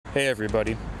Hey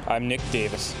everybody, I'm Nick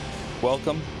Davis.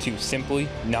 Welcome to Simply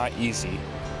Not Easy,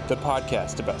 the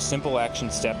podcast about simple action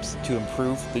steps to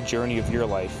improve the journey of your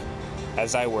life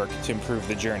as I work to improve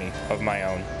the journey of my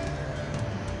own.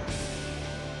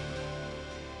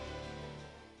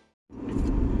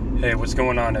 Hey, what's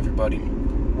going on everybody?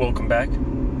 Welcome back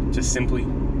to Simply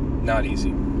Not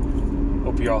Easy.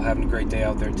 Hope you're all having a great day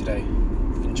out there today.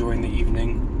 Enjoying the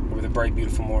evening or the bright,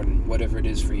 beautiful morning, whatever it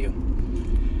is for you.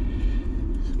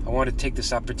 I want to take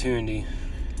this opportunity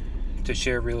to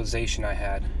share a realization I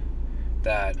had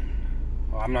that,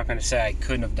 I'm not going to say I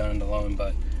couldn't have done it alone,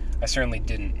 but I certainly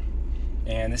didn't.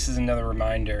 And this is another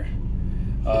reminder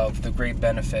of the great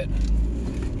benefit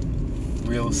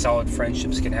real solid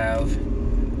friendships can have,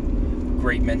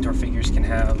 great mentor figures can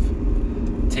have,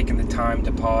 taking the time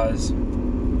to pause,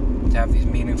 to have these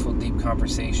meaningful, deep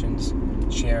conversations,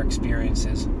 share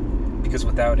experiences, because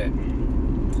without it,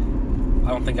 I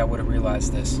don't think I would have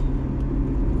realized this,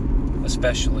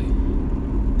 especially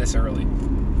this early.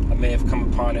 I may have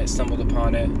come upon it, stumbled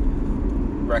upon it,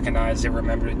 recognized it,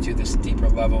 remembered it to this deeper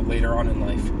level later on in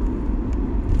life.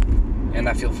 And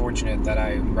I feel fortunate that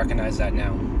I recognize that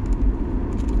now.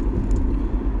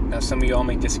 Now, some of y'all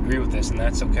may disagree with this, and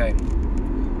that's okay.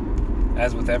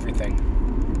 As with everything,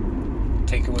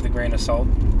 take it with a grain of salt,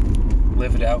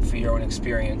 live it out for your own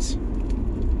experience,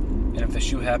 and if the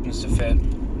shoe happens to fit,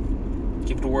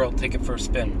 give it a whirl, take it for a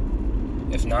spin.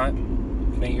 If not,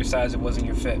 if it ain't your size, it wasn't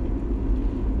your fit.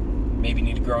 Maybe you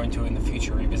need to grow into it in the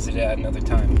future, revisit it at another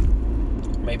time.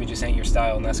 Or maybe it just ain't your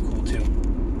style, and that's cool too.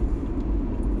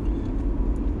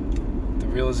 The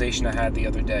realization I had the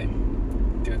other day,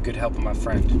 through a good help of my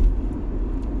friend,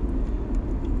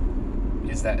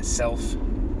 is that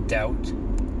self-doubt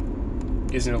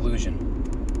is an illusion.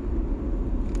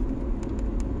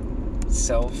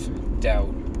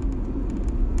 Self-doubt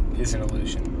is an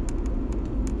illusion.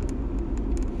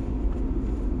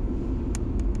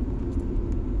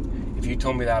 If you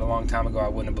told me that a long time ago, I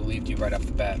wouldn't have believed you right off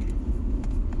the bat.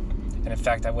 And in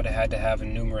fact, I would have had to have a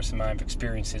numerous amount of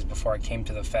experiences before I came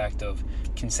to the fact of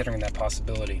considering that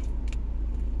possibility.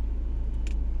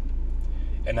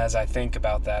 And as I think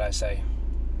about that, I say,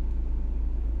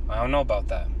 I don't know about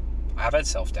that. I've had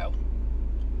self-doubt.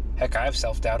 Heck, I have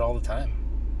self-doubt all the time.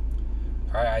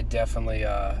 Alright, I definitely,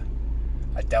 I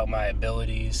doubt my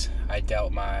abilities, I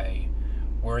doubt my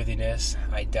worthiness,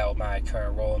 I doubt my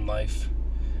current role in life,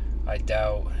 I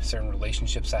doubt certain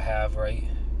relationships I have, right?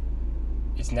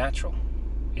 It's natural.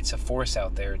 It's a force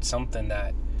out there. It's something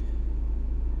that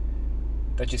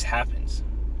just happens.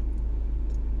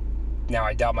 Now,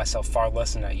 I doubt myself far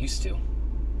less than I used to,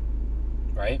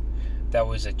 right? That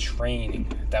was a training.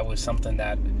 That was something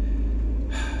that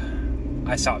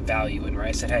I sought value in, right?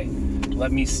 I said, hey,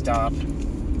 let me stop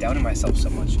doubting myself so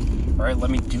much. All right, let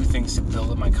me do things to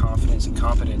build up my confidence and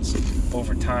competence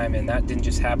over time. And that didn't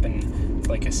just happen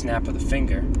like a snap of the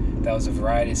finger. That was a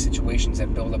variety of situations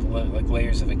that build up like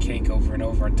layers of a cake over and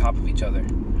over on top of each other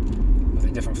with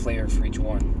a different flavor for each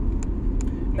one.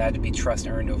 And that had to be trust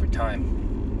earned over time.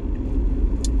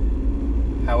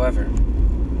 However,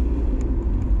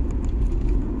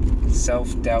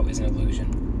 self-doubt is an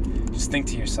illusion. Just think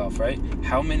to yourself, right?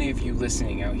 How many of you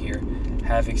listening out here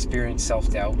have experienced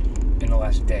self-doubt in the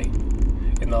last day,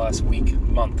 in the last week,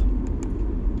 month,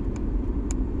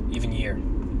 even year?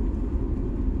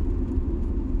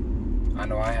 I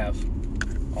know I have,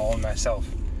 all in myself.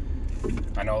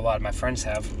 I know a lot of my friends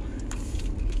have,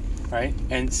 right?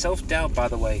 And self-doubt, by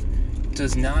the way,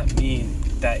 does not mean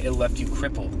that it left you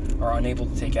crippled or unable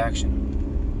to take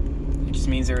action. It just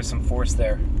means there is some force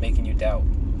there making you doubt.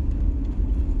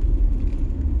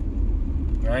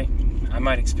 Right? I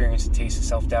might experience a taste of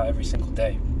self-doubt every single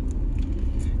day.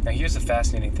 Now here's the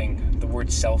fascinating thing, the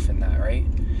word self in that, right?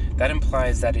 That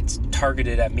implies that it's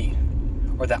targeted at me,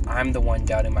 or that I'm the one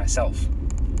doubting myself.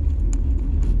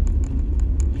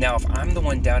 Now if I'm the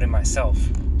one doubting myself,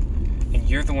 and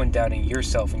you're the one doubting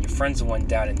yourself, and your friend's the one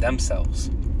doubting themselves,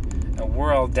 and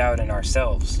we're all doubting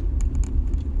ourselves,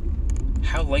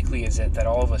 how likely is it that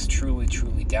all of us truly,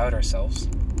 truly doubt ourselves?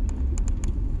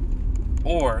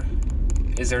 Or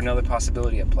is there another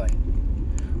possibility at play?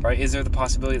 Right? Is there the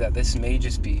possibility that this may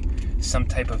just be some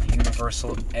type of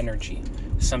universal energy,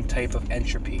 some type of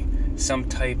entropy, some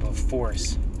type of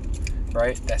force,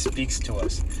 right, that speaks to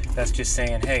us, that's just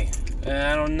saying, hey,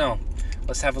 I don't know,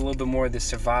 let's have a little bit more of this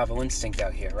survival instinct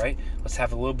out here, right? Let's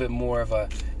have a little bit more of a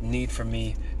need for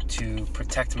me to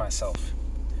protect myself,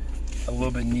 a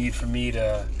little bit need for me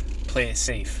to play it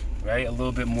safe, right? A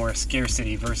little bit more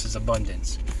scarcity versus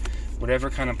abundance.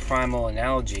 Whatever kind of primal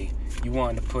analogy you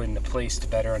want to put into place to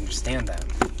better understand that.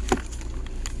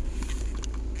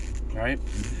 Right?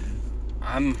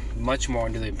 I'm much more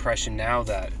under the impression now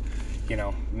that,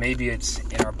 maybe it's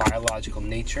in our biological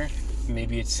nature,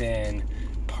 maybe it's in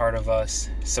part of us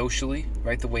socially,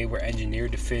 right? The way we're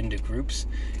engineered to fit into groups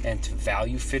and to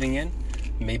value fitting in.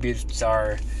 Maybe it's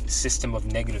our system of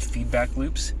negative feedback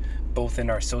loops, both in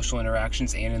our social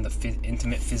interactions and in the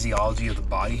intimate physiology of the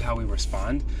body, how we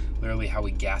respond, literally how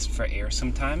we gasp for air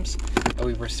sometimes.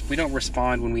 We don't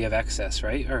respond when we have excess,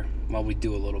 right? Or, well, we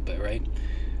do a little bit, right?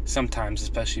 Sometimes,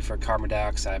 especially for carbon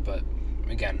dioxide, but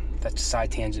again, that's a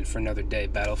side tangent for another day,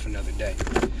 battle for another day.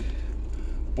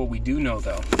 What we do know,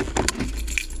 though,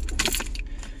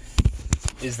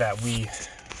 is that we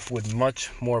would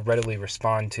much more readily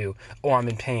respond to, oh, I'm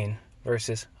in pain,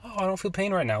 versus, oh, I don't feel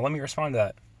pain right now, let me respond to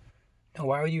that. No,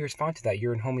 why would you respond to that?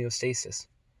 You're in homeostasis.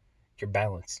 You're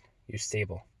balanced. You're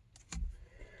stable.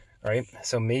 Right?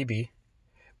 So maybe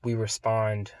we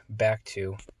respond back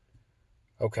to,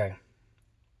 okay,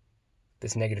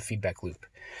 this negative feedback loop.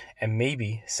 And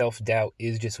maybe self-doubt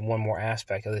is just one more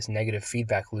aspect of this negative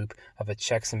feedback loop of a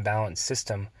checks and balance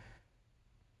system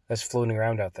that's floating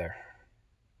around out there.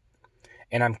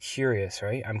 And I'm curious,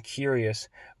 right? I'm curious,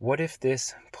 what if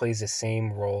this plays the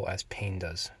same role as pain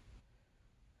does?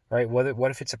 Right?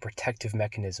 What if it's a protective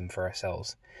mechanism for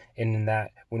ourselves? And in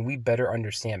that, when we better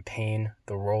understand pain,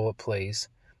 the role it plays,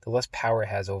 the less power it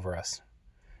has over us.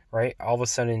 Right? All of a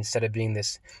sudden, instead of being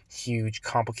this huge,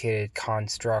 complicated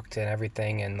construct and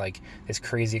everything and like this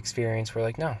crazy experience, we're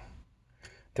like, no.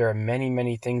 There are many,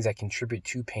 many things that contribute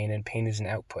to pain, and pain is an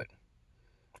output.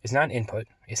 It's not an input.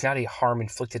 It's not a harm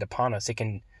inflicted upon us. It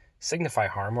can signify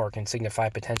harm, or it can signify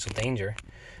potential danger,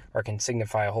 or it can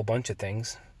signify a whole bunch of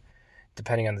things,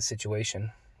 depending on the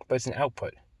situation. But it's an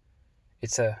output.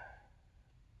 It's a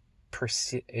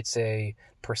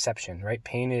perception, right?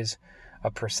 Pain is a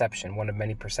perception, one of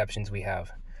many perceptions we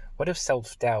have. What if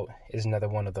self-doubt is another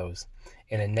one of those,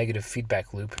 in a negative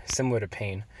feedback loop, similar to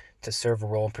pain, to serve a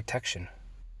role in protection,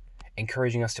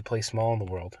 encouraging us to play small in the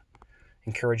world,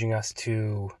 encouraging us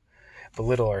to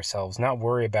belittle ourselves, not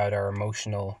worry about our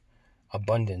emotional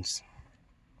abundance,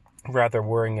 rather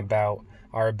worrying about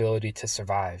our ability to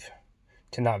survive,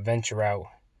 to not venture out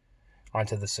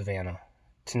onto the savannah,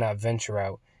 to not venture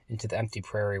out into the empty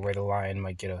prairie where the lion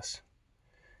might get us,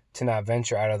 to not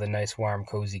venture out of the nice, warm,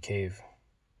 cozy cave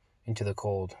into the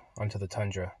cold, onto the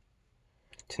tundra,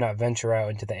 to not venture out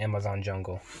into the Amazon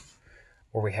jungle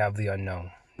where we have the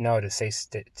unknown. No, to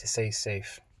stay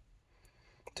safe,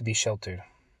 to be sheltered,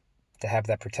 to have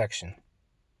that protection,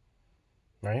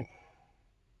 right?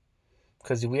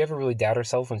 Because do we ever really doubt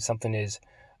ourselves when something is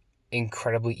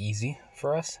incredibly easy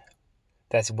for us,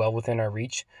 that's well within our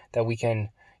reach, that we can,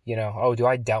 do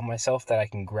I doubt myself that I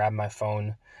can grab my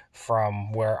phone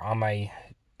from where on my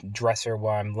dresser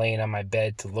while I'm laying on my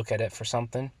bed to look at it for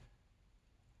something?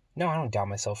 No, I don't doubt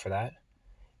myself for that.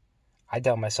 I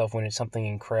doubt myself when it's something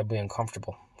incredibly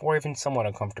uncomfortable, or even somewhat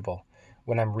uncomfortable,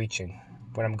 when I'm reaching,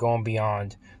 when I'm going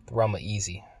beyond the realm of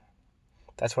easy.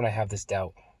 That's when I have this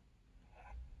doubt.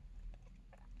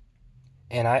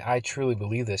 And I truly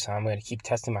believe this. I'm going to keep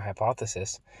testing my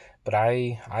hypothesis, but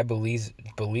I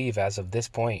believe as of this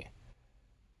point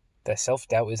that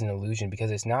self-doubt is an illusion,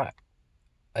 because it's not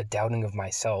a doubting of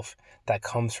myself that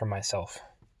comes from myself,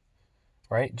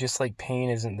 right? Just like pain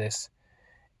isn't this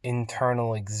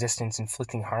internal existence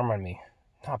inflicting harm on me.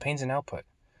 No, pain's an output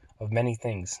of many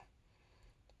things.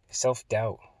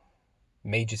 Self-doubt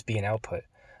may just be an output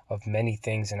of many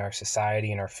things in our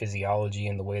society and our physiology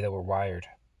and the way that we're wired.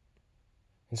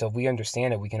 And so if we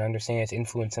understand it, we can understand its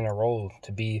influence in our role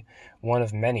to be one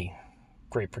of many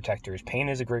great protectors. Pain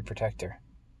is a great protector.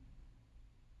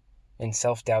 And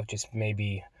self-doubt just may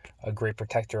be a great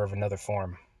protector of another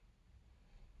form.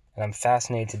 And I'm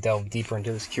fascinated to delve deeper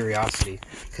into this curiosity,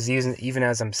 because even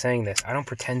as I'm saying this, I don't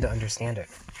pretend to understand it.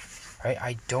 Right?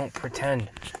 I don't pretend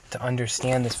to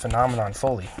understand this phenomenon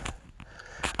fully.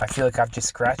 I feel like I've just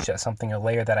scratched at something, a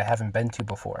layer that I haven't been to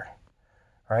before.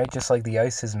 Right? Just like the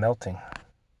ice is melting.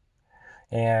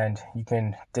 And you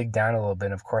can dig down a little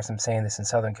bit. Of course, I'm saying this in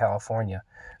Southern California,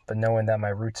 but knowing that my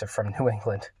roots are from New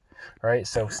England, right?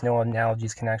 So snow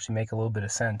analogies can actually make a little bit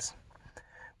of sense.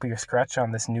 But you're scratching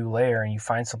on this new layer and you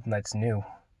find something that's new.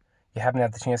 You haven't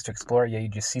had the chance to explore it yet. You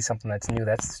just see something that's new.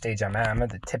 That's the stage I'm at. I'm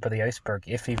at the tip of the iceberg,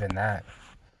 if even that.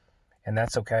 And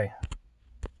that's okay.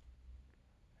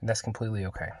 And that's completely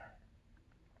okay.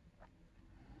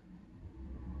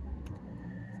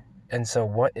 And so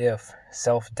what if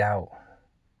self-doubt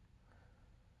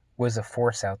was a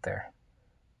force out there?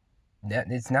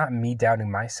 It's not me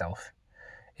doubting myself.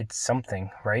 It's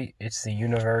something, right? It's the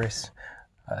universe,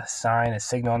 a sign, a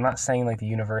signal. I'm not saying like the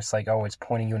universe, like, oh, it's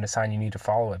pointing you in a sign, you need to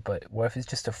follow it. But what if it's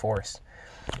just a force?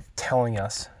 telling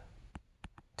us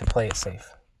to play it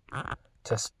safe,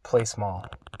 to play small,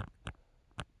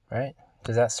 right?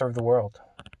 Does that serve the world?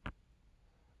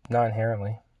 Not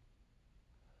inherently.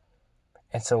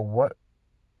 And so what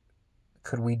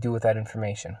could we do with that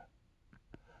information,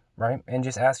 right? And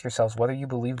just ask yourselves, whether you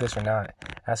believe this or not,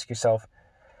 ask yourself,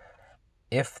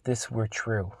 if this were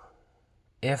true,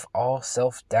 if all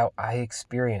self-doubt I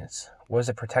experience was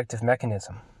a protective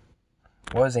mechanism,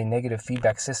 was a negative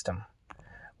feedback system,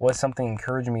 was something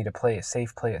encouraging me to play it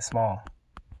safe, play it small,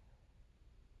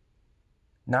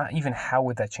 not even how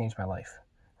would that change my life,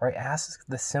 right? Ask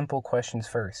the simple questions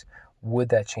first. Would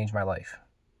that change my life?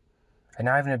 And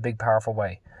not even in a big, powerful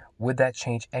way. Would that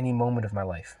change any moment of my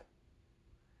life?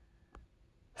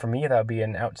 For me, that would be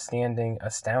an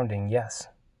astounding yes.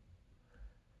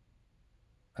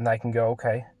 And I can go,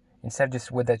 okay, instead of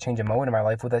just would that change a moment in my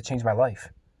life, would that change my life?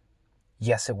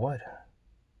 Yes, it would.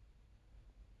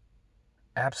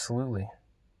 Absolutely.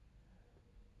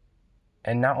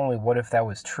 And not only what if that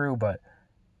was true, but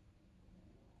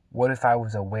what if I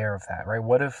was aware of that, right?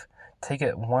 What if, take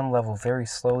it one level very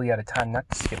slowly at a time, not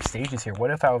to skip stages here,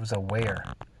 what if I was aware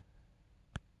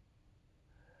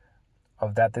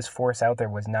of that this force out there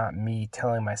was not me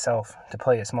telling myself to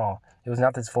play it small? It was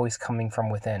not this voice coming from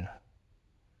within.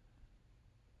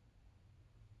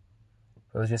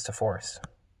 It was just a force.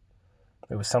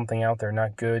 It was something out there,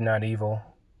 not good, not evil.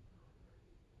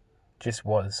 Just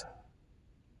was.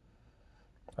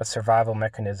 A survival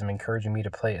mechanism encouraging me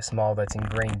to play it small that's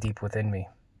ingrained deep within me.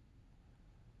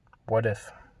 What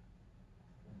if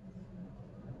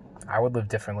I would live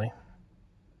differently?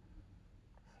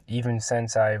 Even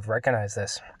since I've recognized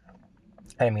this.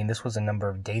 I mean, this was a number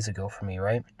of days ago for me,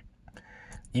 right?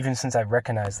 Even since I've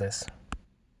recognized this,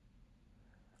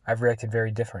 I've reacted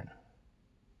very different.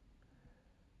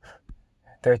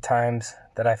 There are times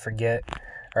that I forget,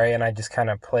 right? And I just kind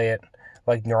of play it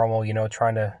like normal,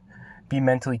 trying to be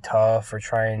mentally tough or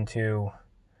trying to,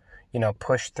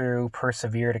 push through,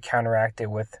 persevere to counteract it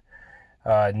with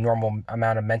a normal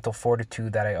amount of mental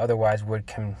fortitude that I otherwise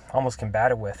would almost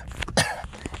combat it with.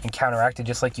 And counteract it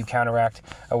just like you counteract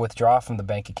a withdrawal from the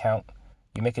bank account.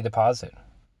 You make a deposit,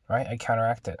 right? I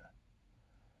counteract it.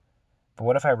 But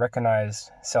what if I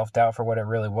recognize self-doubt for what it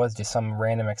really was, just some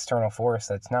random external force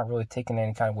that's not really taking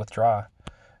any kind of withdrawal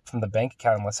from the bank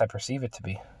account unless I perceive it to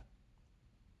be?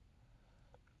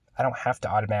 I don't have to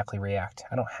automatically react.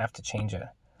 I don't have to change it.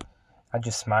 I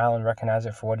just smile and recognize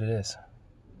it for what it is.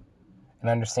 And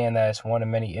understand that it's one of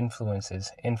many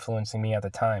influences influencing me at the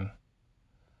time.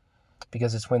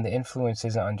 Because it's when the influence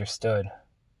isn't understood,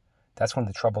 that's when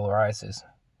the trouble arises.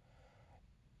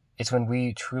 It's when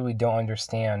we truly don't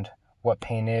understand what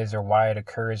pain is or why it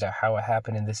occurs or how it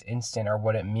happened in this instant or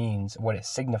what it means, what it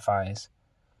signifies.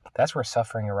 That's where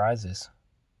suffering arises.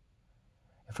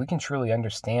 If we can truly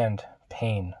understand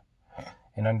pain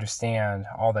and understand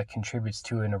all that contributes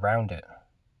to and around it,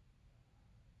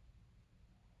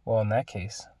 well, in that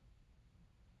case,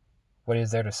 what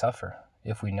is there to suffer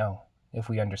if we know, if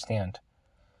we understand,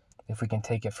 if we can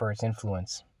take it for its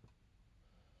influence?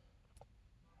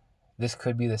 This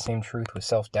could be the same truth with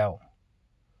self-doubt.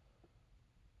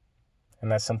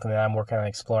 And that's something that I'm working on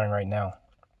exploring right now.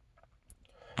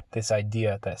 This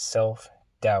idea that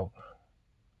self-doubt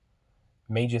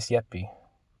may just yet be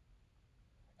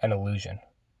an illusion,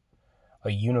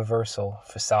 a universal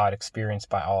facade experienced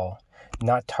by all,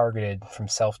 not targeted from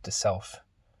self to self,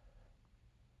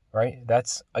 right?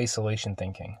 That's isolation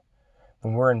thinking.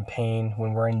 When we're in pain,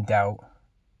 when we're in doubt,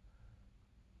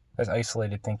 that's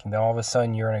isolated thinking. Then all of a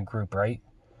sudden you're in a group, right?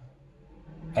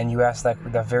 And you ask that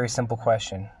very simple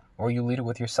question, or you lead it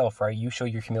with yourself, right? You show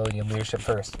your humility and leadership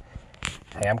first.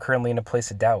 Hey, I'm currently in a place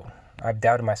of doubt. I've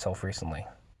doubted myself recently.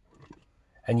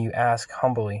 And you ask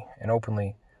humbly and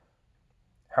openly,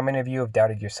 how many of you have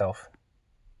doubted yourself?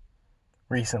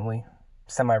 Recently,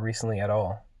 semi-recently at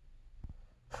all?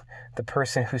 The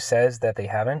person who says that they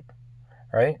haven't,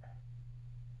 right?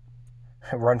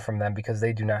 Run from them because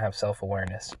they do not have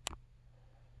self-awareness.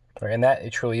 Right? And that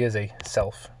it truly is a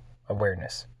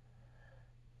self-awareness.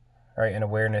 Right? An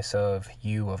awareness of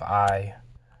you, of I.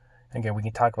 Again, we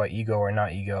can talk about ego or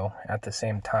not ego at the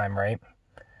same time, right?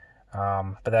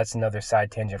 But that's another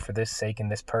side tangent. For this sake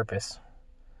and this purpose,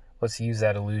 let's use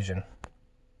that illusion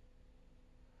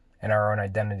in our own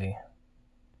identity.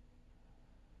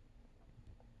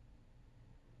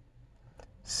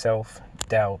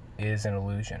 Self-doubt is an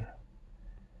illusion.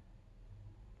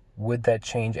 Would that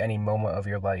change any moment of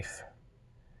your life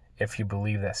if you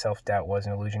believe that self-doubt was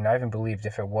an illusion? I even believed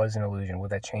if it was an illusion,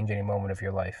 would that change any moment of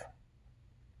your life?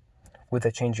 Would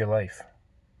that change your life?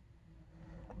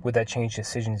 Would that change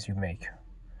decisions you make?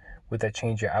 Would that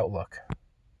change your outlook?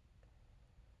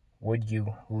 Would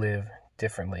you live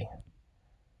differently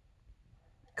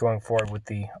going forward with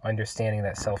the understanding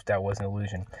that self-doubt was an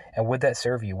illusion? And would that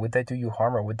serve you? Would that do you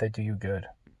harm, or would that do you good?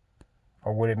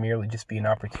 Or would it merely just be an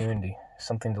opportunity,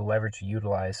 something to leverage,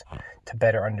 utilize to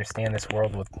better understand this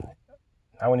world with,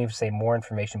 I wouldn't even say more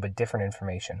information, but different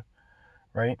information,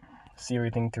 right? See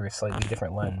everything through a slightly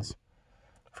different lens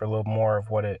for a little more of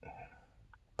what it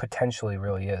potentially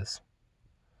really is.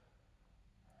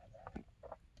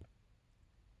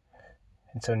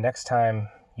 And so next time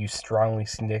you strongly,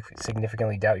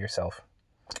 significantly doubt yourself,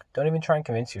 don't even try and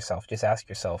convince yourself. Just ask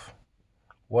yourself,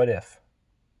 what if?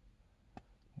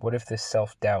 What if this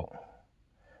self-doubt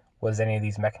was any of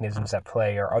these mechanisms at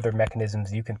play, or other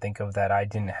mechanisms you can think of that I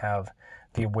didn't have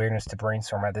the awareness to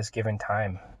brainstorm at this given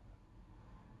time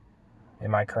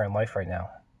in my current life right now?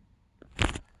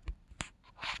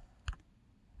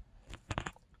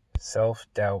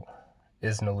 Self-doubt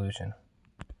is an illusion.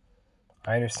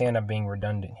 I understand I'm being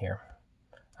redundant here.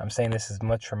 I'm saying this as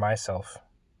much for myself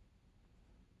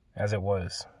as it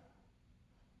was,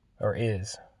 or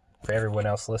is, for everyone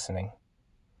else listening.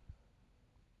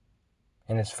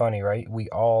 And it's funny, right? We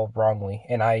all wrongly,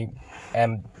 and I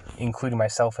am including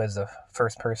myself as the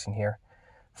first person here,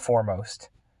 foremost,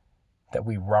 that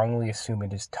we wrongly assume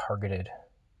it is targeted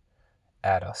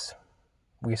at us.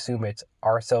 We assume it's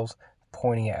ourselves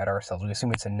pointing at ourselves. We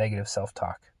assume it's a negative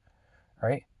self-talk,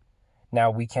 right? Now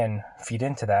we can feed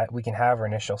into that. We can have our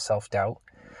initial self-doubt.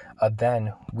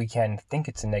 Then we can think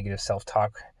it's a negative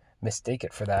self-talk, mistake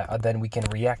it for that. Then we can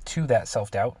react to that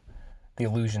self-doubt, the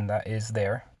illusion that is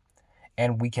there.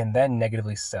 And we can then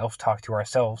negatively self-talk to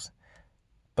ourselves,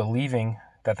 believing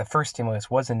that the first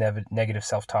stimulus was a negative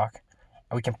self-talk,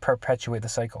 and we can perpetuate the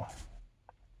cycle.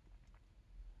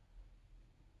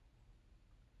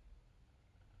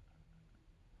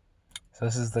 So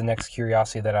this is the next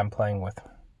curiosity that I'm playing with.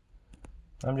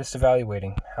 I'm just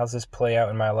evaluating, how's this play out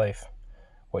in my life?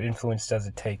 What influence does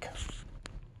it take?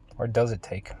 Or does it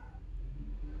take?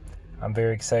 I'm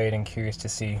very excited and curious to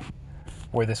see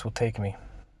where this will take me.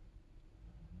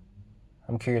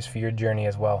 I'm curious for your journey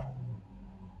as well.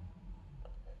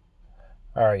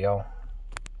 Alright, y'all.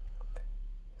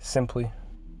 Simply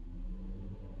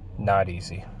not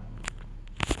easy.